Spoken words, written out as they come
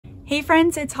Hey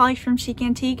friends, it's Holly from Chic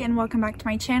Antique and welcome back to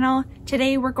my channel.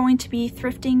 Today we're going to be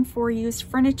thrifting for used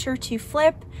furniture to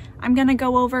flip. I'm going to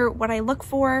go over what I look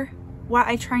for, what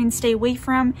I try and stay away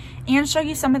from, and show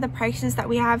you some of the prices that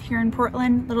we have here in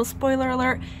Portland. Little spoiler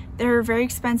alert, they're very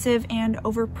expensive and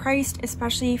overpriced,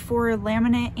 especially for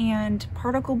laminate and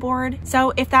particle board.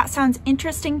 So if that sounds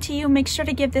interesting to you, make sure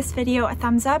to give this video a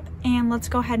thumbs up and let's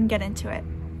go ahead and get into it.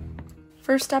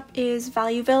 First up is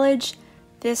Value Village.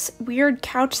 This weird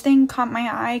couch thing caught my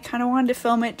eye. I kind of wanted to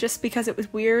film it just because it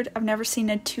was weird. I've never seen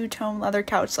a two-tone leather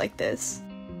couch like this.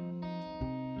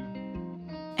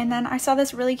 And then I saw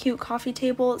this really cute coffee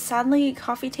table. Sadly,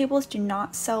 coffee tables do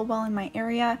not sell well in my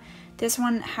area. This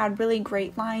one had really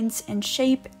great lines and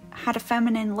shape, had a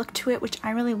feminine look to it, which I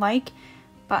really like,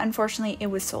 but unfortunately it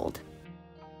was sold.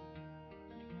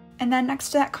 And then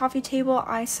next to that coffee table,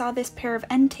 I saw this pair of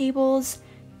end tables.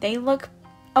 They look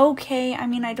okay. I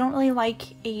mean, I don't really like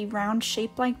a round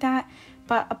shape like that,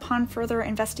 but upon further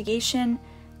investigation,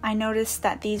 I noticed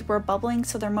that these were bubbling,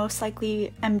 so they're most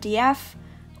likely MDF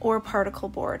or particle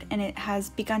board, and it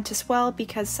has begun to swell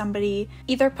because somebody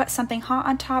either put something hot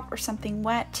on top or something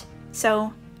wet,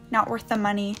 so not worth the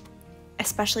money,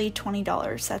 especially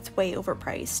 $20. That's way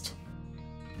overpriced.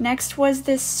 Next was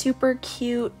this super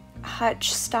cute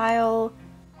hutch style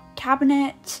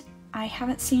cabinet. I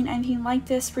haven't seen anything like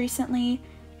this recently.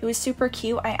 It was super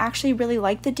cute. I actually really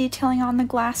like the detailing on the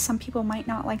glass. Some people might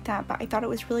not like that, but I thought it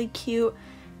was really cute.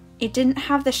 It didn't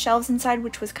have the shelves inside,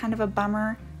 which was kind of a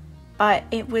bummer, but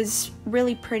it was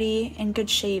really pretty, in good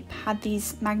shape. Had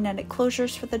these magnetic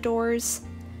closures for the doors,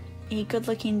 a good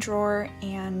looking drawer,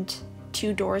 and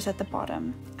two doors at the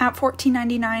bottom. At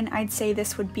 $14.99, I'd say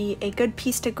this would be a good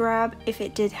piece to grab if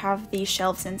it did have these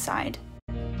shelves inside.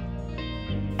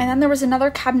 And then there was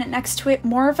another cabinet next to it,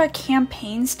 more of a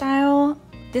campaign style.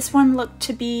 This one looked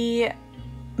to be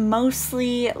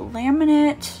mostly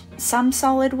laminate, some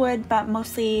solid wood, but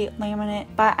mostly laminate.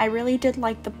 But I really did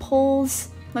like the pulls.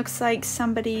 Looks like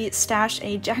somebody stashed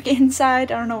a jacket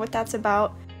inside. I don't know what that's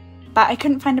about. But I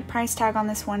couldn't find a price tag on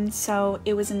this one, so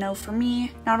it was a no for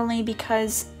me. Not only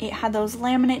because it had those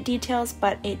laminate details,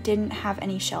 but it didn't have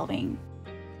any shelving.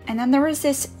 And then there was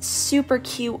this super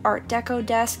cute Art Deco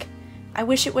desk. I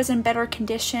wish it was in better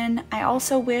condition. I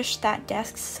also wish that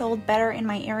desks sold better in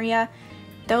my area.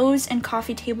 Those and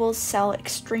coffee tables sell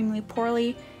extremely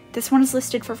poorly. This one is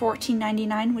listed for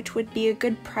 $14.99, which would be a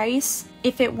good price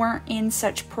if it weren't in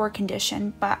such poor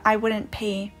condition, but I wouldn't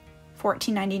pay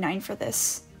 $14.99 for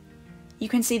this. You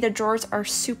can see the drawers are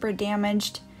super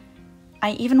damaged.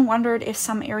 I even wondered if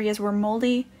some areas were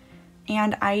moldy,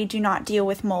 and I do not deal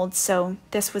with mold, so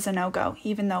this was a no-go,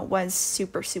 even though it was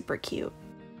super, super cute.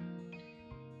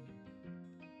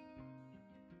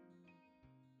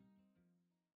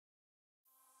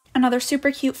 Another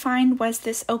super cute find was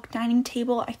this oak dining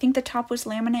table. I think the top was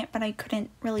laminate, but I couldn't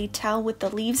really tell with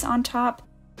the leaves on top.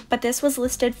 But this was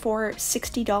listed for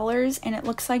 $60, and it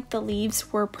looks like the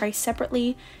leaves were priced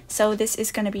separately, so this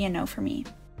is going to be a no for me.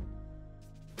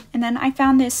 And then I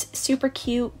found this super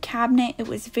cute cabinet. It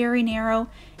was very narrow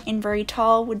and very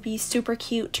tall, would be super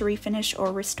cute to refinish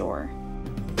or restore.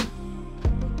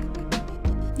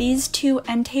 These two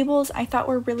end tables I thought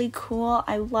were really cool.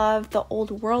 I love the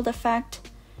old world effect.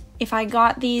 If I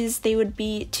got these, they would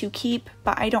be to keep,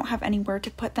 but I don't have anywhere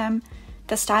to put them.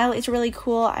 The style is really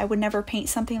cool. I would never paint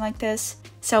something like this.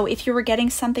 So if you were getting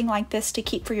something like this to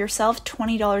keep for yourself,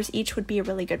 $20 each would be a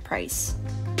really good price.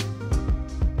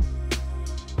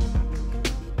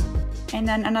 And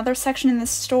then another section in the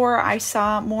store, I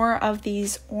saw more of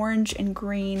these orange and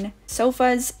green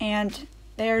sofas, and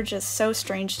they're just so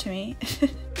strange to me.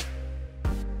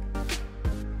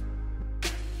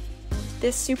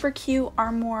 This super cute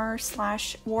armoire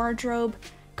 / wardrobe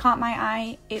caught my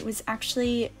eye. It was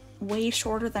actually way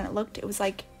shorter than it looked. It was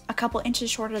like a couple inches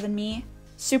shorter than me.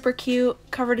 Super cute,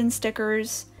 covered in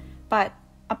stickers, but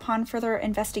upon further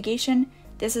investigation,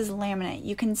 this is laminate.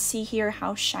 You can see here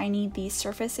how shiny the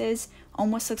surface is.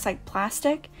 Almost looks like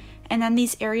plastic. And then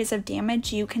these areas of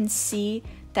damage, you can see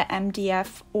the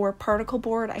MDF or particle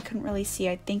board. I couldn't really see.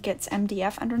 I think it's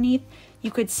MDF underneath.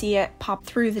 You could see it pop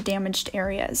through the damaged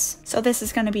areas. So this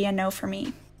is going to be a no for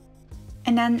me.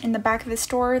 And then in the back of the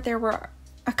store, there were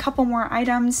a couple more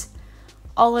items.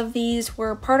 All of these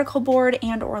were particle board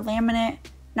and or laminate.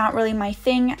 Not really my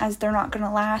thing, as they're not going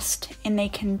to last, and they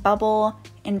can bubble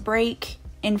and break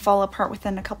and fall apart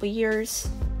within a couple years.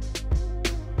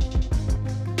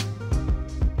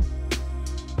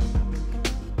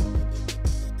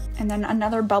 And then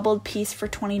another bubbled piece for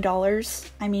 $20.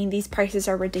 I mean, these prices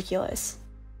are ridiculous.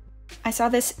 I saw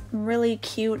this really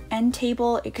cute end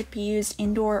table. It could be used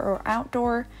indoor or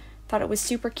outdoor. Thought it was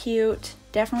super cute.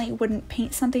 Definitely wouldn't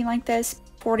paint something like this.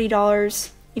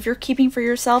 $40. If you're keeping for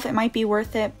yourself, it might be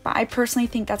worth it, but I personally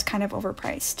think that's kind of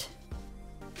overpriced.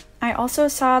 I also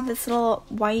saw this little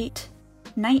white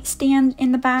nightstand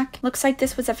in the back. Looks like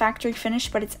this was a factory finish,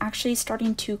 but it's actually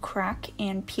starting to crack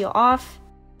and peel off.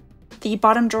 The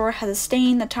bottom drawer has a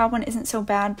stain. The top one isn't so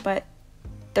bad, but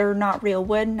they're not real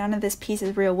wood. None of this piece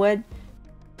is real wood.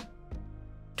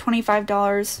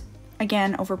 $25.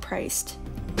 Again, overpriced.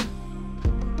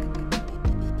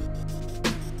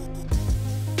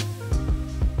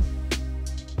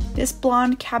 This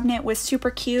blonde cabinet was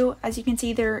super cute. As you can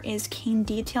see, there is cane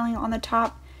detailing on the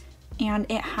top, and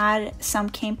it had some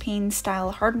campaign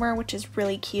style hardware, which is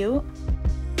really cute.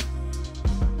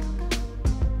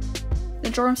 The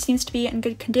drawer seems to be in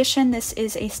good condition. This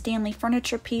is a Stanley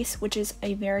furniture piece, which is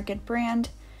a very good brand,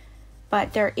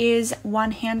 but there is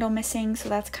one handle missing, so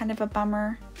that's kind of a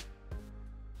bummer.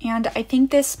 And I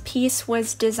think this piece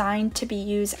was designed to be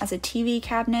used as a TV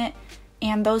cabinet,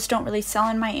 and those don't really sell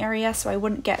in my area, so I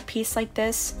wouldn't get a piece like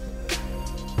this.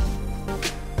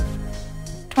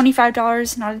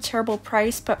 $25, not a terrible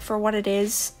price, but for what it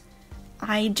is,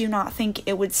 I do not think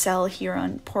it would sell here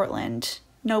in Portland.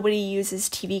 Nobody uses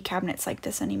TV cabinets like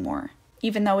this anymore,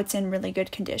 even though it's in really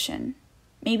good condition.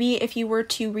 Maybe if you were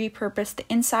to repurpose the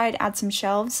inside, add some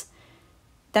shelves,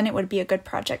 then it would be a good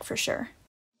project for sure.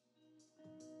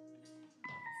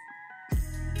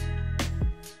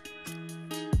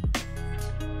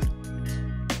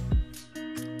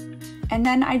 And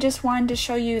then I just wanted to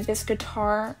show you this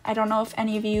guitar. I don't know if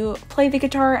any of you play the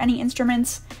guitar or any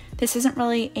instruments. This isn't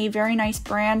really a very nice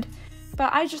brand,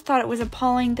 but I just thought it was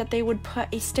appalling that they would put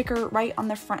a sticker right on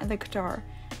the front of the guitar.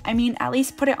 I mean, at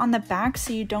least put it on the back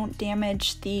so you don't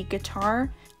damage the guitar.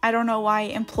 I don't know why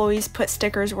employees put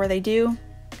stickers where they do.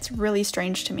 It's really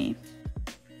strange to me.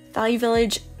 Value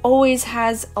Village always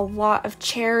has a lot of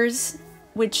chairs,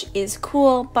 which is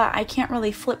cool, but I can't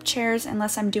really flip chairs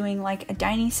unless I'm doing like a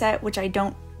dining set, which I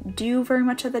don't do very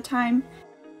much of the time.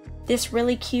 This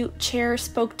really cute chair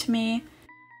spoke to me.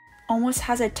 Almost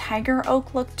has a tiger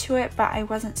oak look to it, but I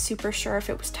wasn't super sure if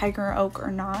it was tiger oak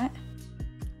or not.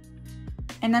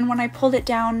 And then when I pulled it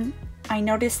down, I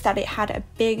noticed that it had a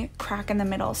big crack in the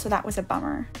middle, so that was a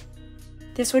bummer.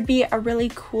 This would be a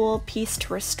really cool piece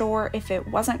to restore if it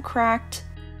wasn't cracked.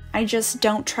 I just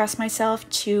don't trust myself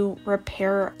to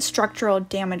repair structural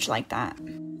damage like that.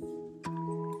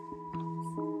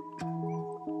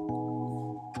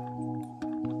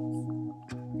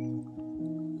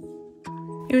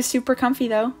 It was super comfy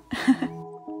though.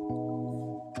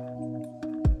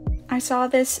 I saw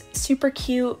this super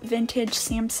cute vintage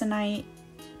Samsonite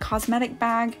cosmetic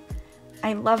bag.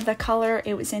 I love the color.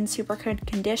 It was in super good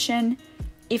condition.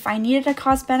 If I needed a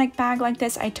cosmetic bag like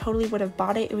this, I totally would have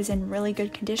bought it. It was in really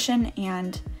good condition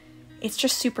and it's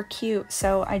just super cute.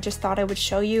 So I just thought I would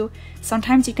show you.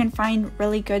 Sometimes you can find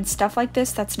really good stuff like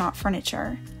this that's not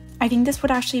furniture. I think this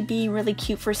would actually be really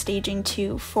cute for staging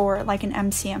too, for like an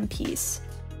MCM piece.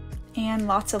 And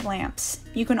lots of lamps.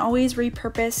 You can always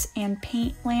repurpose and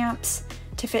paint lamps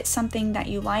to fit something that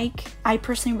you like. I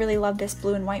personally really love this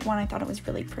blue and white one. I thought it was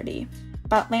really pretty.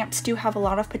 But lamps do have a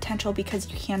lot of potential because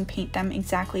you can paint them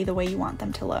exactly the way you want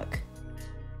them to look.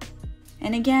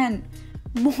 And again,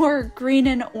 more green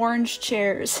and orange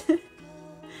chairs.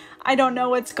 I don't know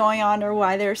what's going on or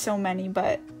why there are so many,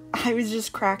 but I was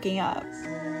just cracking up.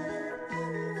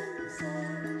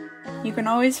 You can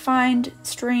always find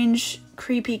strange,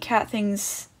 creepy cat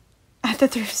things at the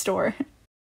thrift store.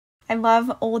 I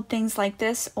love old things like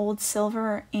this, old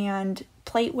silver and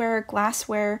plateware,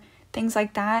 glassware, things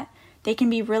like that. They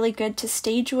can be really good to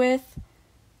stage with.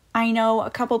 I know a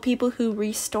couple people who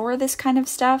restore this kind of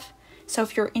stuff, so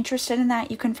if you're interested in that,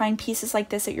 you can find pieces like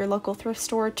this at your local thrift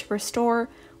store to restore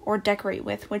or decorate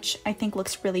with, which I think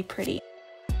looks really pretty.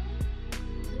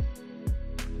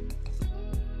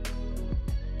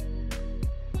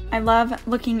 I love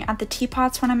looking at the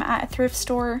teapots when I'm at a thrift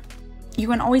store. You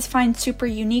can always find super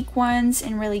unique ones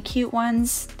and really cute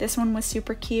ones. This one was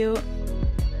super cute.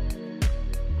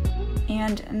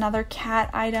 And another cat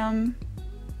item.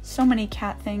 So many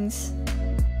cat things.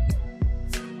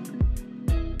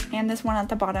 And this one at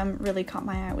the bottom really caught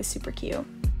my eye. It was super cute.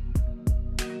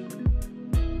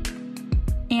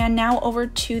 And now over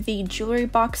to the jewelry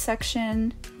box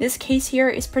section. This case here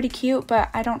is pretty cute, but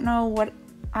I don't know what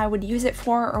I would use it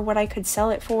for or what I could sell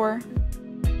it for.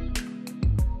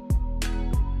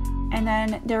 And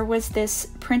then there was this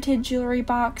printed jewelry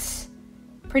box.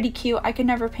 Pretty cute. I could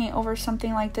never paint over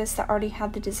something like this that already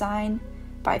had the design,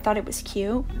 but I thought it was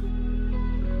cute.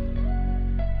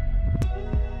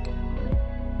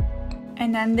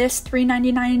 And then this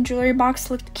 $3.99 jewelry box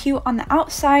looked cute on the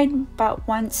outside, but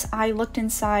once I looked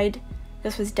inside,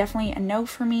 this was definitely a no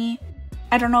for me.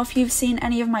 I don't know if you've seen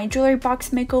any of my jewelry box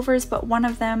makeovers, but one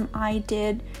of them I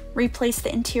did replace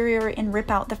the interior and rip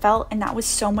out the felt, and that was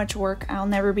so much work. I'll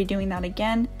never be doing that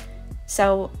again.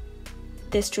 So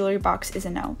this jewelry box is a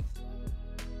no.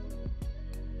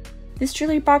 This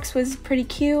jewelry box was pretty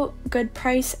cute, good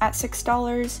price at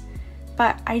 $6,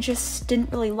 but I just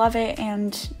didn't really love it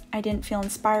and I didn't feel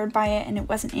inspired by it, and it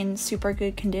wasn't in super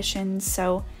good condition,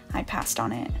 so I passed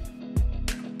on it.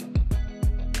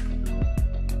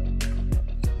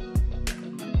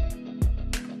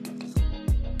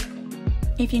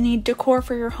 If you need decor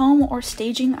for your home or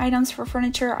staging items for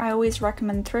furniture, I always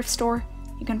recommend thrift store.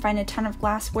 You can find a ton of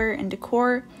glassware and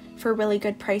decor for really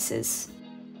good prices.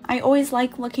 I always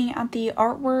like looking at the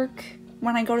artwork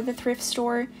when I go to the thrift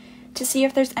store to see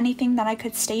if there's anything that I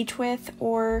could stage with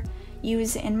or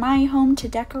use in my home to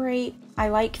decorate. I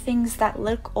like things that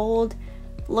look old,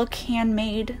 look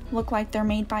handmade, look like they're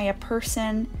made by a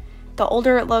person. The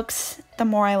older it looks, the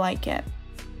more I like it.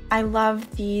 I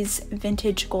love these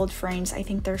vintage gold frames. I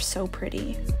think they're so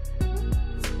pretty.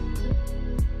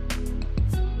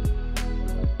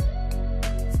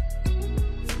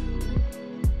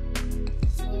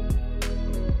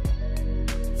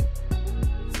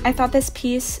 I thought this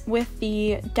piece with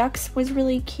the ducks was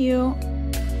really cute.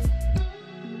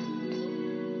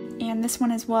 And this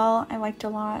one as well, I liked a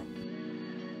lot.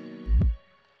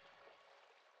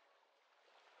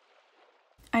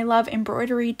 I love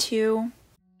embroidery too.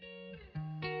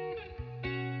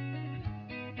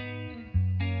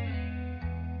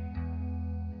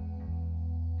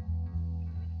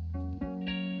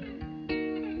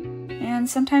 And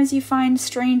sometimes you find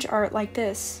strange art like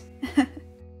this.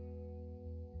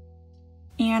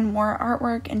 And more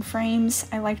artwork and frames.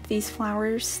 I liked these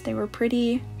flowers, they were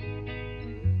pretty.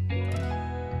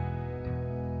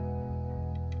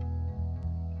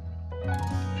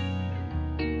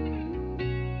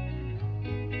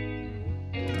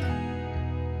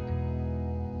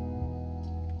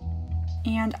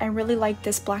 And I really like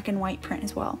this black and white print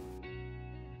as well.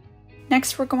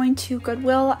 Next, we're going to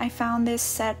Goodwill. I found this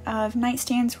set of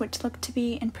nightstands which looked to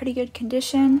be in pretty good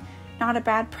condition. Not a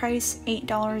bad price,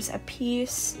 $8 a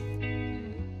piece.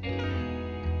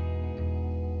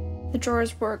 The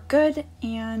drawers were good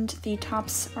and the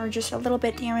tops are just a little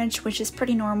bit damaged, which is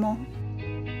pretty normal.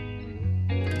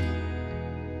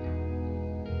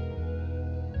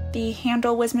 The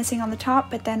handle was missing on the top,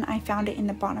 but then I found it in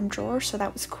the bottom drawer, so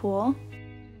that was cool.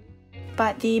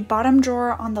 But the bottom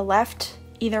drawer on the left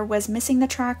either was missing the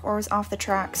track or was off the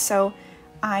track, so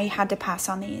I had to pass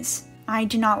on these. I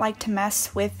do not like to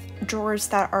mess with drawers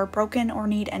that are broken or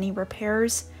need any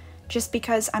repairs, just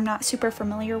because I'm not super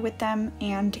familiar with them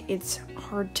and it's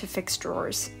hard to fix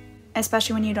drawers,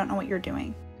 especially when you don't know what you're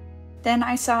doing. Then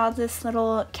I saw this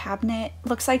little cabinet.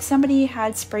 Looks like somebody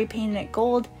had spray painted it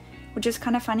gold, which is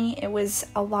kind of funny. It was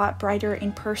a lot brighter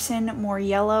in person, more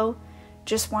yellow.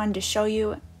 Just wanted to show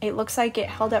you. It looks like it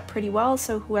held up pretty well,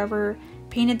 so whoever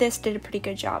painted this did a pretty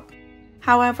good job.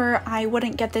 However, I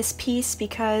wouldn't get this piece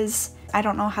because I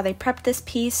don't know how they prepped this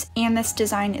piece, and this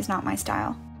design is not my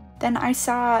style. Then I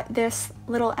saw this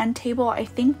little end table. I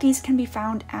think these can be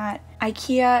found at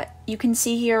IKEA. You can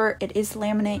see here it is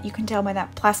laminate, you can tell by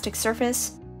that plastic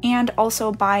surface, and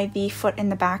also by the foot in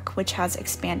the back, which has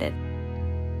expanded.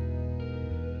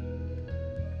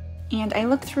 And I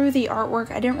looked through the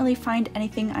artwork. I didn't really find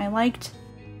anything I liked,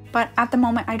 but at the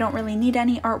moment I don't really need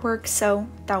any artwork, so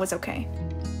that was okay.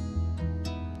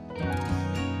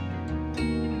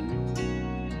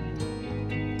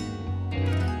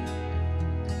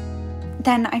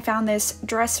 Then I found this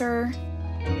dresser.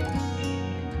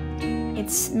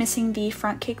 It's missing the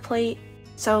front kick plate,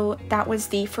 so that was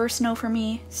the first no for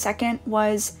me. Second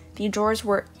was the drawers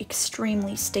were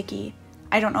extremely sticky.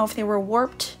 I don't know if they were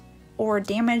warped or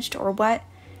damaged or what,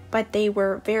 but they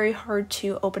were very hard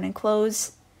to open and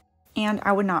close, and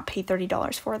I would not pay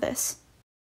 $30 for this.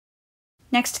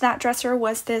 Next to that dresser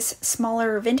was this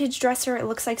smaller vintage dresser. It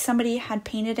looks like somebody had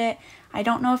painted it. I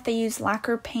don't know if they used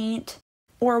lacquer paint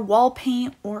or wall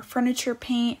paint or furniture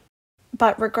paint,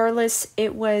 but regardless,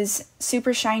 it was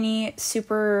super shiny,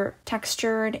 super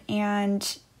textured,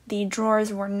 and the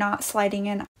drawers were not sliding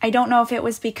in. I don't know if it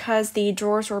was because the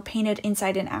drawers were painted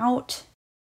inside and out.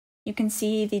 You can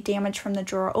see the damage from the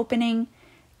drawer opening,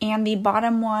 and the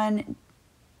bottom one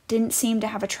didn't seem to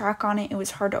have a track on it. It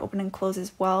was hard to open and close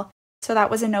as well, so that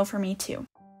was a no for me too.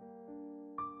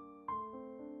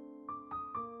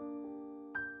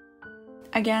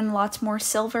 Again, lots more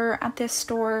silver at this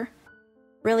store.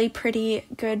 Really pretty,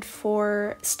 good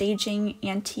for staging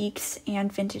antiques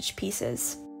and vintage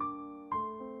pieces.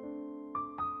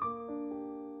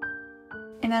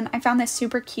 And then I found this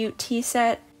super cute tea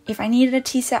set. If I needed a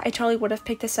tea set, I totally would have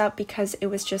picked this up because it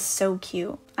was just so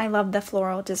cute. I love the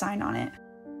floral design on it.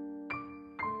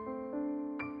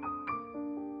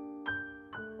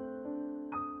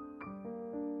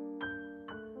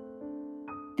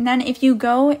 And then if you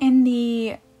go in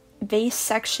the vase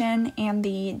section and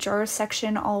the jar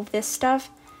section, all of this stuff,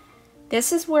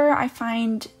 this is where I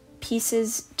find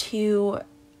pieces to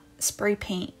spray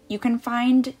paint. You can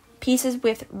find pieces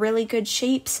with really good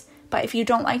shapes, but if you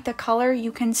don't like the color,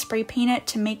 you can spray paint it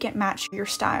to make it match your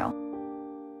style.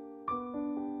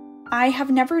 I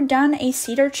have never done a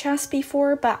cedar chest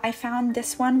before, but I found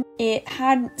this one. It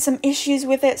had some issues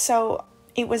with it, so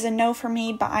it was a no for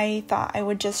me, but I thought I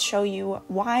would just show you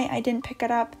why I didn't pick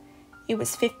it up. It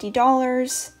was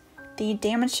 $50. The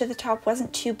damage to the top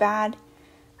wasn't too bad,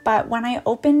 but when I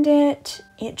opened it,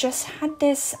 it just had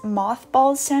this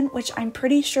mothball scent, which I'm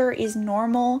pretty sure is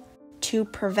normal to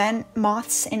prevent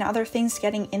moths and other things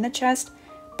getting in the chest,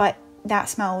 but that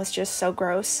smell was just so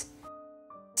gross.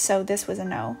 So this was a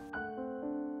no.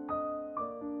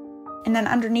 And then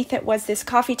underneath it was this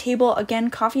coffee table.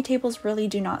 Again, coffee tables really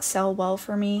do not sell well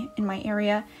for me in my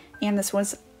area, and this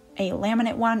was a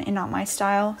laminate one and not my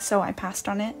style, so I passed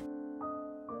on it.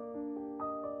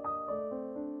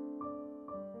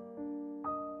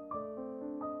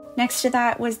 Next to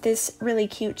that was this really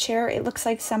cute chair. It looks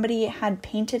like somebody had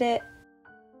painted it.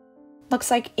 Looks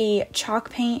like a chalk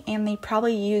paint, and they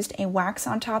probably used a wax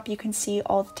on top. You can see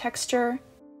all the texture.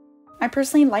 I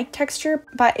personally like texture,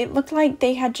 but it looked like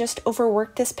they had just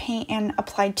overworked this paint and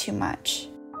applied too much.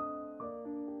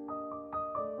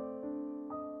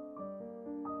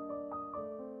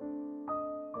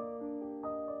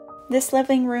 This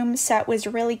living room set was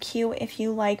really cute if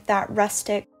you like that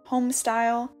rustic home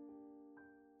style.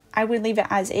 I would leave it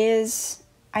as is.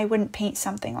 I wouldn't paint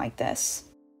something like this.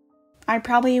 I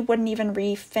probably wouldn't even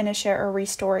refinish it or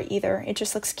restore it either. It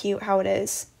just looks cute how it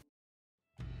is.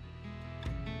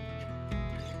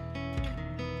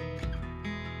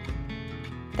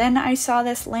 Then I saw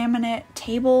this laminate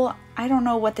table. I don't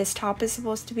know what this top is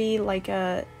supposed to be, like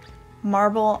a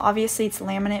marble. Obviously it's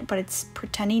laminate, but it's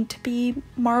pretending to be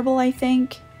marble, I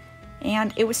think.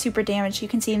 And it was super damaged. You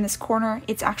can see in this corner,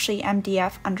 it's actually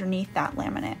MDF underneath that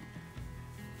laminate.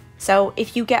 So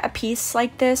if you get a piece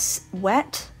like this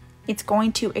wet, it's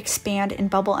going to expand and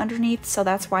bubble underneath. So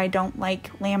that's why I don't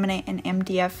like laminate and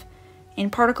MDF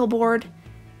in particle board.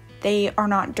 They are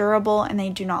not durable and they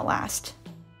do not last.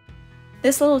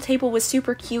 This little table was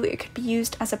super cute. It could be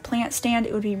used as a plant stand.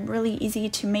 It would be really easy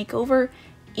to make over,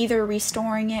 either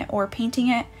restoring it or painting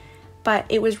it, but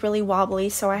it was really wobbly,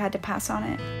 so I had to pass on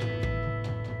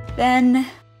it. Then,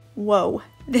 whoa,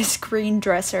 this green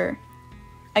dresser.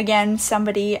 Again,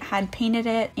 somebody had painted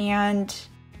it and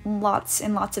lots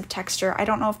and lots of texture. I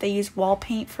don't know if they used wall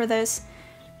paint for this,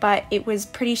 but it was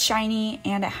pretty shiny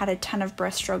and it had a ton of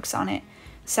brush strokes on it.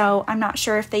 So I'm not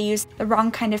sure if they used the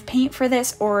wrong kind of paint for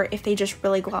this or if they just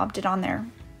really globbed it on there.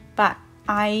 But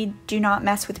I do not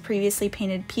mess with previously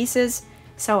painted pieces,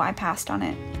 so I passed on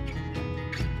it.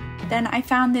 Then I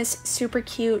found this super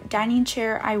cute dining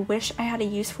chair. I wish I had a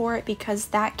use for it because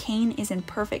that cane is in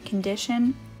perfect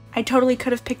condition. I totally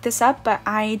could have picked this up, but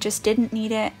I just didn't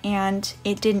need it and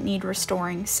it didn't need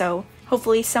restoring. So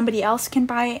hopefully somebody else can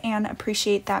buy and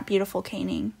appreciate that beautiful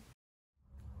caning.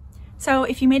 So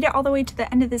if you made it all the way to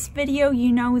the end of this video,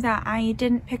 you know that I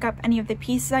didn't pick up any of the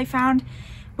pieces I found,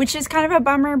 which is kind of a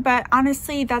bummer, but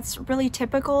honestly, that's really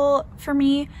typical for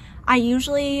me. I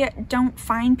usually don't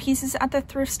find pieces at the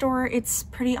thrift store. It's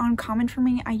pretty uncommon for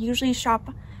me. I usually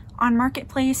shop on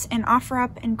Marketplace and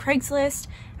OfferUp and Craigslist.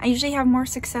 I usually have more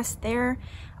success there.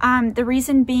 The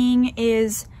reason being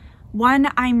is, one,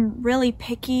 I'm really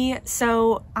picky,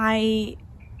 so I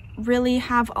really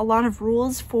have a lot of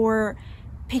rules for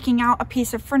picking out a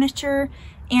piece of furniture,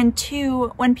 and two,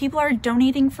 when people are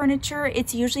donating furniture,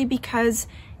 it's usually because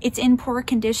it's in poor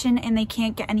condition and they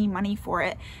can't get any money for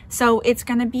it. So it's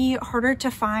gonna be harder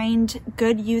to find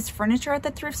good used furniture at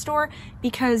the thrift store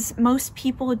because most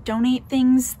people donate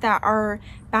things that are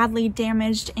badly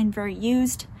damaged and very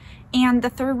used. And the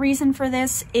third reason for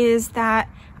this is that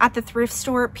at the thrift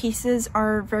store, pieces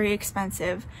are very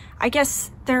expensive. I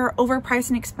guess they're overpriced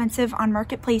and expensive on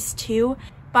Marketplace too,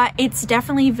 but it's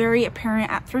definitely very apparent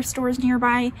at thrift stores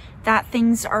nearby that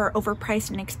things are overpriced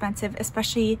and expensive,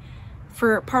 especially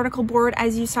for particle board,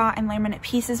 as you saw, and laminate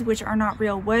pieces, which are not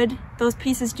real wood. Those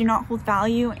pieces do not hold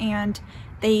value and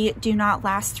they do not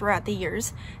last throughout the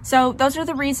years. So those are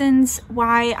the reasons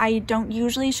why I don't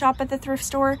usually shop at the thrift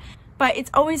store. But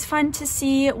it's always fun to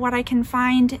see what I can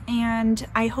find, and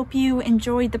I hope you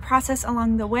enjoyed the process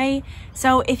along the way.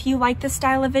 So if you like this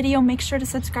style of video, make sure to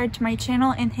subscribe to my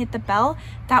channel and hit the bell.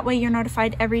 That way you're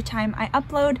notified every time I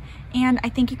upload. And I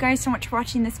thank you guys so much for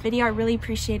watching this video. I really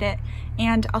appreciate it.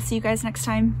 And I'll see you guys next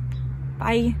time.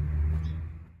 Bye.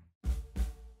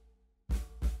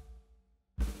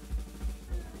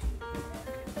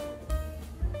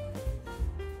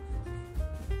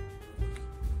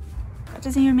 That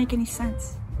doesn't even make any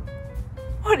sense.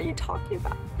 What are you talking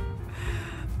about?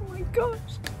 Oh my gosh.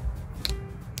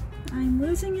 I'm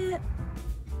losing it.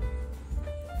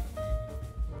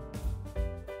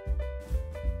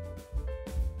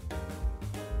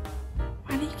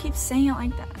 Why do you keep saying it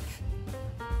like that?